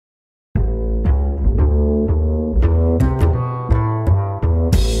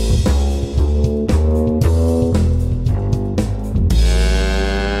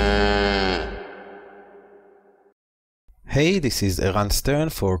Hey, this is Eran Stern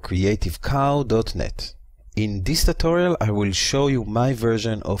for CreativeCow.net. In this tutorial I will show you my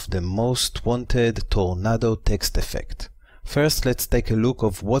version of the most wanted tornado text effect. First, let's take a look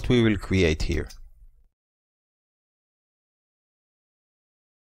of what we will create here.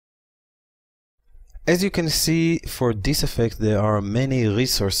 As you can see, for this effect there are many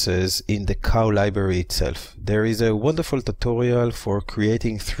resources in the Cow library itself. There is a wonderful tutorial for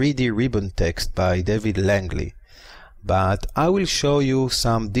creating 3D ribbon text by David Langley. But I will show you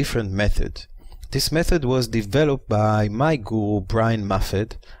some different method. This method was developed by my guru Brian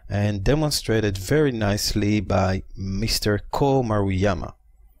Muffet and demonstrated very nicely by Mr. Ko Maruyama.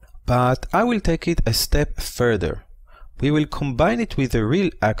 But I will take it a step further. We will combine it with a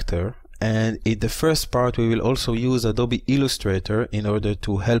real actor, and in the first part we will also use Adobe Illustrator in order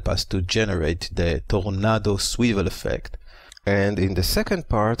to help us to generate the tornado swivel effect. And in the second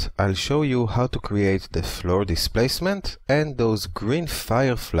part, I'll show you how to create the floor displacement and those green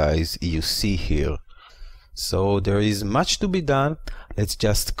fireflies you see here. So there is much to be done. Let's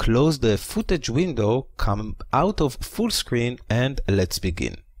just close the footage window, come out of full screen, and let's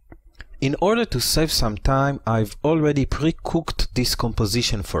begin. In order to save some time, I've already pre-cooked this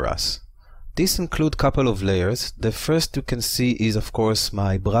composition for us. This includes a couple of layers. The first you can see is of course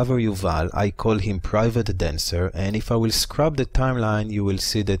my brother Yuval. I call him Private Dancer, and if I will scrub the timeline you will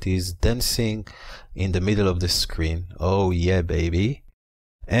see that he's dancing in the middle of the screen. Oh yeah, baby.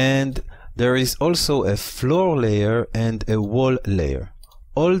 And there is also a floor layer and a wall layer.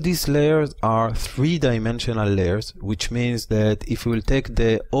 All these layers are three-dimensional layers, which means that if we will take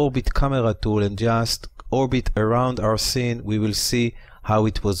the orbit camera tool and just orbit around our scene, we will see how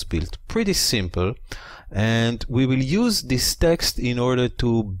it was built. Pretty simple, and we will use this text in order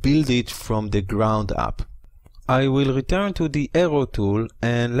to build it from the ground up. I will return to the arrow tool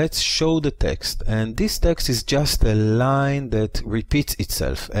and let's show the text. And this text is just a line that repeats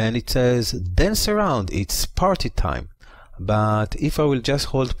itself, and it says dance around, it's party time. But if I will just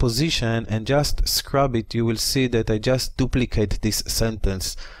hold position and just scrub it, you will see that I just duplicate this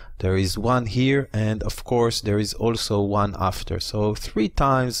sentence. There is one here, and of course there is also one after. So 3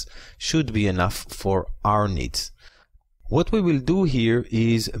 times should be enough for our needs. What we will do here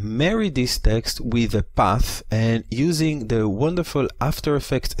is marry this text with a path, and using the wonderful After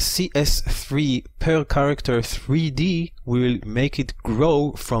Effects CS3 per character 3D, we will make it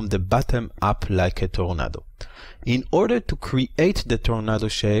grow from the bottom up like a tornado. In order to create the tornado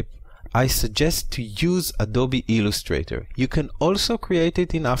shape, I suggest to use Adobe Illustrator. You can also create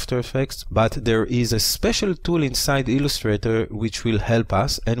it in After Effects, but there is a special tool inside Illustrator which will help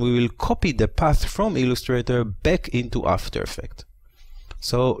us, and we will copy the path from Illustrator back into After Effects.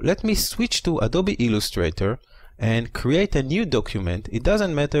 So let me switch to Adobe Illustrator and create a new document. It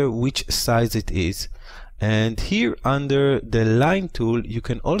doesn't matter which size it is. And here under the line tool you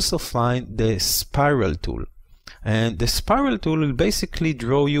can also find the spiral tool. And the spiral tool will basically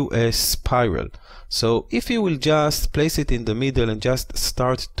draw you a spiral. So if you will just place it in the middle and just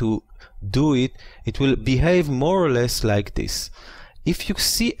start to do it, it will behave more or less like this. If you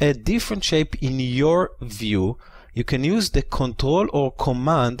see a different shape in your view, you can use the Control or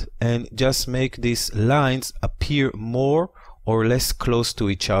Command and just make these lines appear more or less close to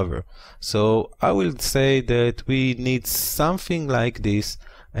each other. So I will say that we need something like this,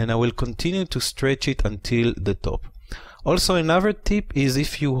 and I will continue to stretch it until the top. Also, another tip is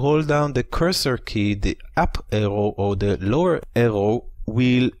if you hold down the cursor key, the up arrow or the lower arrow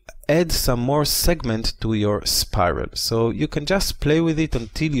will add some more segment to your spiral. So you can just play with it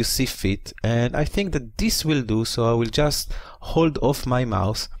until you see fit, and I think that this will do. So I will just hold off my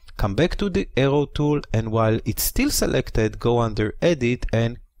mouse, come back to the arrow tool, and while it's still selected, go under Edit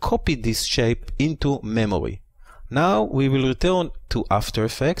and copy this shape into memory. Now we will return to After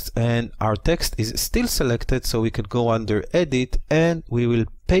Effects, and our text is still selected, so we could go under Edit and we will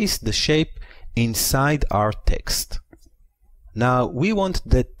paste the shape inside our text. Now we want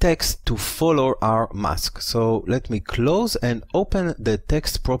the text to follow our mask, so let me close and open the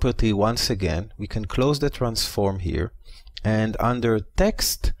text property once again. We can close the transform here, and under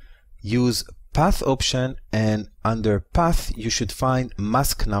text use path option, and under path you should find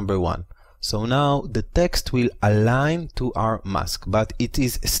mask number 1. So now the text will align to our mask, but it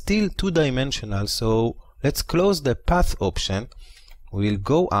is still 2-dimensional. So let's close the path option. We'll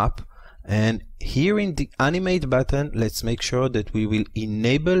go up, and here in the animate button, let's make sure that we will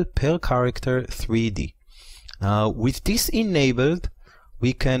enable per character 3D. Now with this enabled,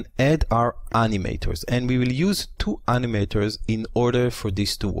 we can add our animators, and we will use 2 animators in order for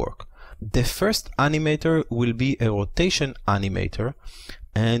this to work. The first animator will be a rotation animator,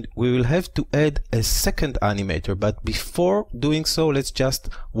 and we will have to add a second animator. But before doing so, let's just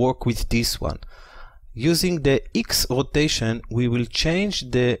work with this one. Using the X rotation, we will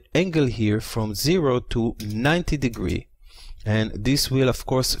change the angle here from 0 to 90 degrees. And this will of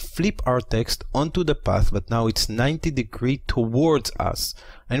course flip our text onto the path, but now it's 90 degrees towards us,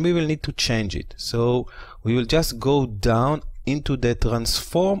 and we will need to change it. So we will just go down into the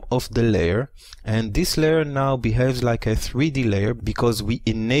transform of the layer, and this layer now behaves like a 3D layer because we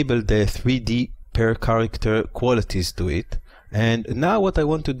enable the 3D per character qualities to it. And now what I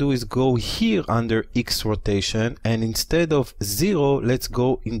want to do is go here under X rotation, and instead of 0, let's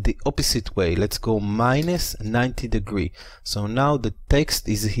go in the opposite way. Let's go minus 90 degrees. So now the text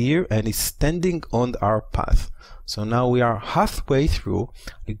is here and is standing on our path. So now we are halfway through.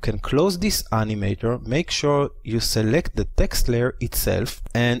 You can close this animator, make sure you select the text layer itself,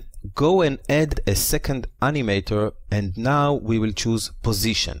 and go and add a second animator, and now we will choose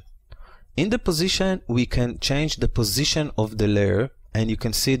position. In the position, we can change the position of the layer, and you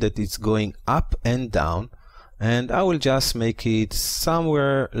can see that it's going up and down, and I will just make it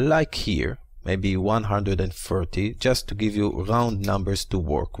somewhere like here, maybe 130, just to give you round numbers to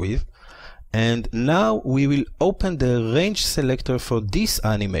work with. And now we will open the range selector for this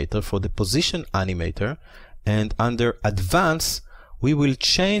animator, for the position animator, and under advanced we will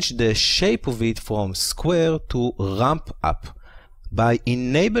change the shape of it from square to ramp up. By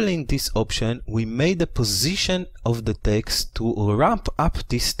enabling this option, we made the position of the text to ramp up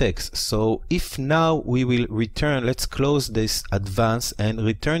this text. So if now we will return, let's close this advanced and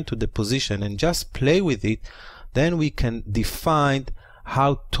return to the position and just play with it, then we can define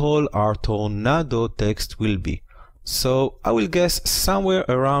how tall our tornado text will be. So I will guess somewhere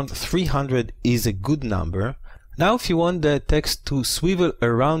around 300 is a good number. Now if you want the text to swivel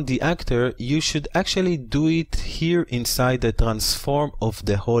around the actor, you should actually do it here inside the transform of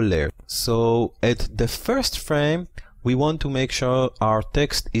the whole layer. So at the first frame, we want to make sure our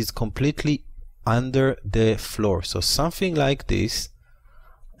text is completely under the floor. So something like this,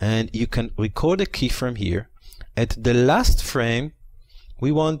 and you can record a keyframe here. At the last frame,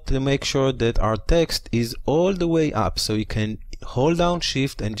 we want to make sure that our text is all the way up, so you can hold down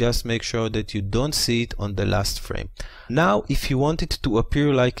Shift and just make sure that you don't see it on the last frame. Now if you want it to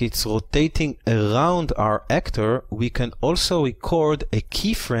appear like it's rotating around our actor, we can also record a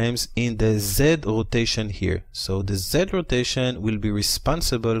keyframes in the Z rotation here. So the Z rotation will be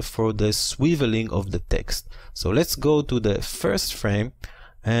responsible for the swiveling of the text. So let's go to the first frame,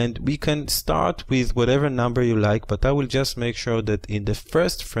 and we can start with whatever number you like, but I will just make sure that in the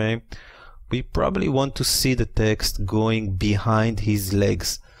first frame we probably want to see the text going behind his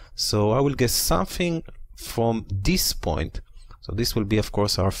legs. So I will guess something from this point. So this will be of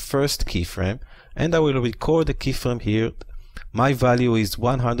course our first keyframe, and I will record the keyframe here. My value is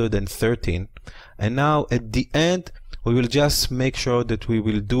 113, and now at the end we will just make sure that we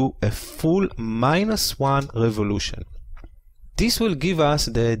will do a full -1 revolution. This will give us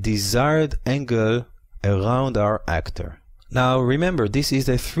the desired angle around our actor. Now remember, this is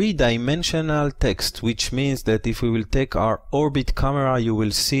a three-dimensional text, which means that if we will take our orbit camera, you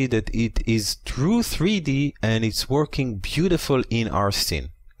will see that it is true 3D and it's working beautiful in our scene.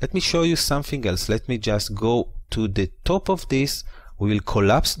 Let me show you something else. Let me just go to the top of this. We will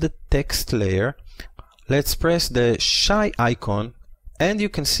collapse the text layer. Let's press the shy icon, and you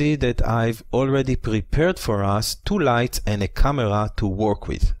can see that I've already prepared for us 2 lights and a camera to work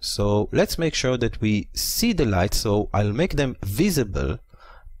with. So let's make sure that we see the lights. So I'll make them visible,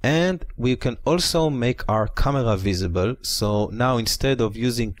 and we can also make our camera visible. So now instead of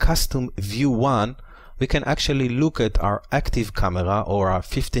using custom view 1, we can actually look at our active camera or our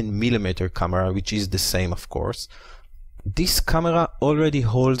 15mm camera, which is the same of course. This camera already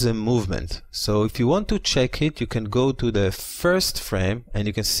holds a movement, so if you want to check it, you can go to the first frame and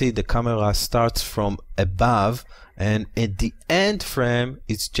you can see the camera starts from above, and at the end frame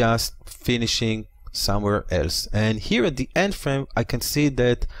it's just finishing somewhere else. And here at the end frame I can see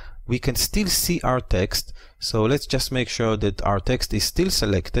that we can still see our text. So let's just make sure that our text is still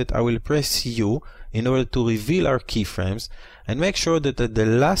selected. I will press U in order to reveal our keyframes, and make sure that at the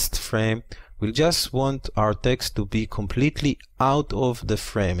last frame we just want our text to be completely out of the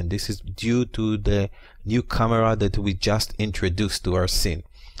frame, and this is due to the new camera that we just introduced to our scene.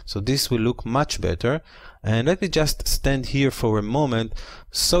 So this will look much better. And let me just stand here for a moment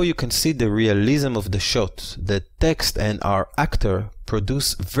so you can see the realism of the shot. The text and our actor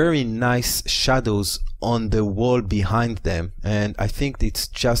produce very nice shadows on the wall behind them, and I think it's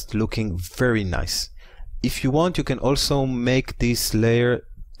just looking very nice. If you want, you can also make this layer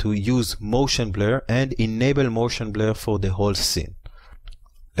to use motion blur and enable motion blur for the whole scene.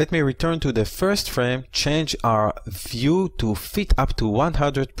 Let me return to the first frame, change our view to fit up to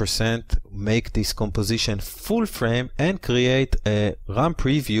 100%, make this composition full frame, and create a RAM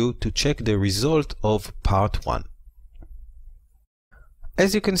preview to check the result of part 1.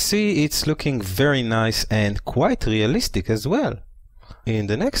 As you can see, it's looking very nice and quite realistic as well. In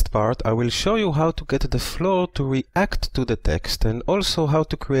the next part, I will show you how to get the floor to react to the text and also how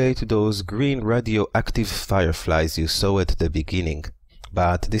to create those green radioactive fireflies you saw at the beginning.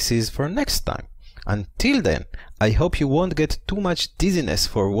 But this is for next time. Until then, I hope you won't get too much dizziness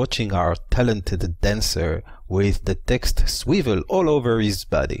for watching our talented dancer with the text swivel all over his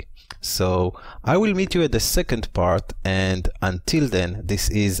body. So I will meet you at the second part, and until then, this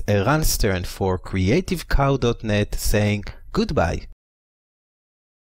is Eran Stern for CreativeCow.net saying goodbye.